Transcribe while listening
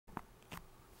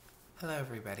Hello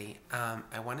everybody.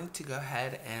 I wanted to go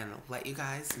ahead and let you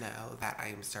guys know that I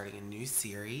am starting a new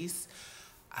series.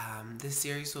 This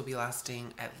series will be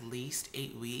lasting at least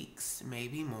 8 weeks,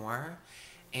 maybe more,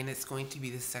 and it's going to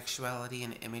be the Sexuality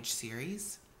and Image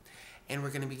series. And we're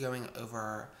going to be going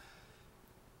over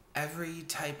every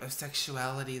type of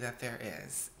sexuality that there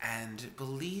is. And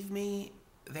believe me,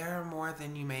 there are more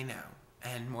than you may know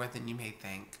and more than you may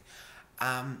think.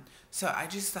 So I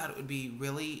just thought it would be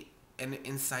really an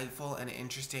insightful and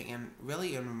interesting and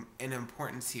really an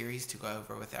important series to go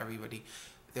over with everybody.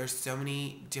 There's so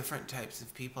many different types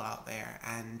of people out there,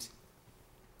 and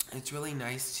it's really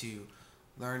nice to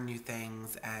learn new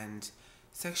things. And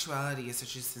sexuality is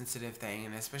such a sensitive thing,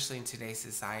 and especially in today's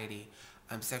society,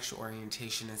 sexual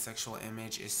orientation and sexual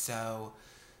image is so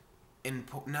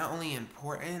not only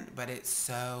important, but it's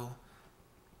so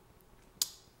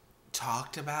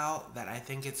talked about that I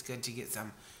think it's good to get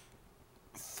some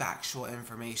factual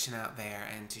information out there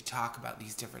and to talk about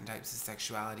these different types of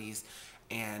sexualities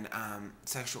and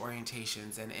sexual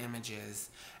orientations and images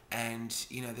and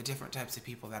the different types of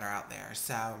people that are out there.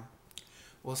 So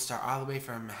we'll start all the way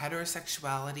from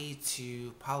heterosexuality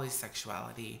to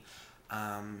polysexuality,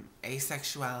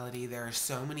 asexuality. There are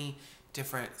so many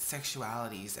different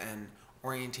sexualities and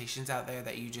orientations out there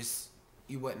that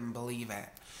you wouldn't believe it.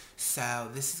 So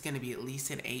this is going to be at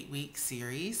least an 8-week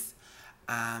series.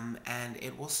 And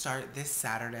it will start this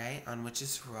Saturday on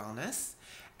Witches for Wellness,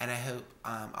 and I hope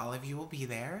all of you will be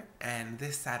there. And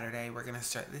this Saturday, we're going to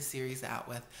start this series out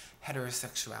with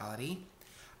heterosexuality,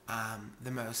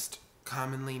 the most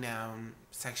commonly known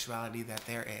sexuality that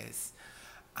there is.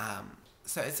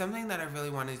 So it's something that I really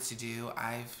wanted to do.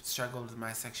 I've struggled with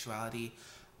my sexuality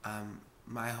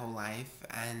my whole life,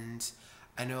 and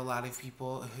I know a lot of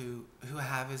people who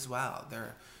have as well.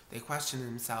 They question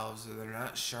themselves, or they're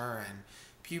not sure, and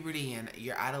puberty and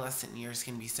your adolescent years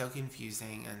can be so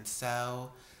confusing and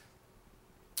so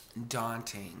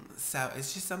daunting. So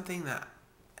it's just something that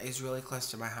is really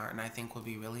close to my heart and I think will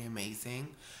be really amazing,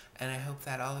 and I hope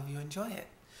that all of you enjoy it.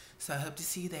 So I hope to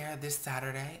see you there this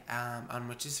Saturday on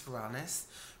Witches for Wellness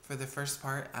for the first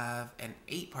part of an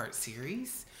 8-part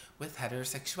series with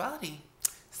heterosexuality.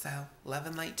 So love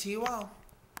and light to you all.